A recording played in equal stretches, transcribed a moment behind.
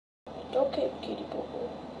Okay, kitty boo boo.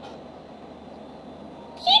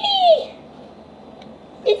 Kitty!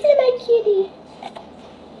 This is my kitty.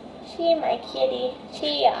 She my kitty.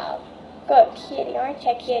 She good kitty, aren't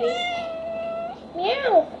you, kitty?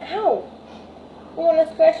 Meow. Ow. You wanna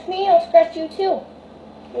scratch me? I'll scratch you too.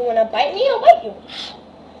 You wanna bite me? I'll bite you.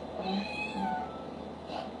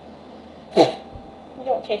 You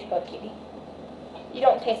don't taste good, kitty. You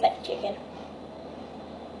don't taste like chicken.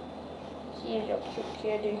 She's a cute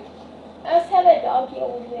kitty. Let's have a doggy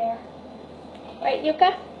over there. Right, Yuka?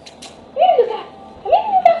 Come here, Yuka. Come here,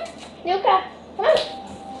 Yuka. Yuka, come on.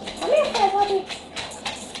 Come here, fat puppy.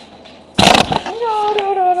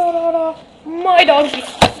 No. My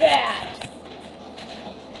doggy's bad.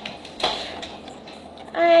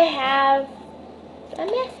 I have a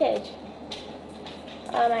message.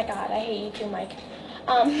 Oh my god, I hate you too, Mike.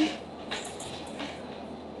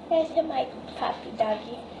 There's my puppy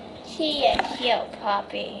doggy. She a cute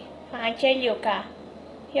puppy. Aren't you, Yuka?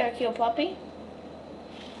 You're a cute puppy.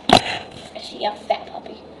 She a fat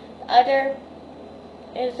puppy. The other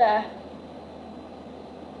is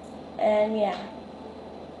and yeah.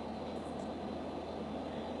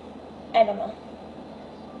 I don't know.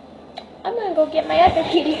 I'm gonna go get my other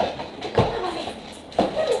kitty. Come on, baby.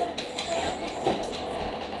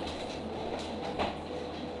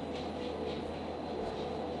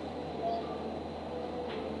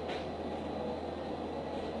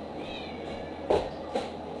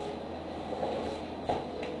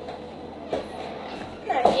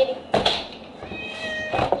 Come on, kitty.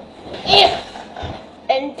 Yeah.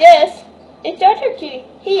 And this is the other kitty.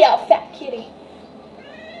 He a fat kitty.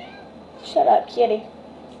 Shut up, kitty.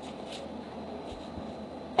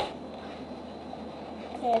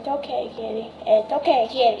 It's okay, kitty. It's okay,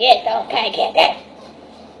 kitty. It's okay, kitty.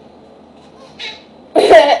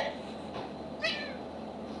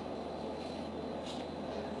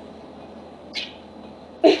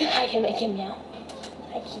 I can make him now.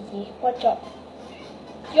 Hi, kitty. What's up?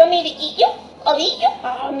 You want me to eat you? I'll eat you.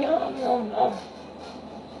 Oh, no.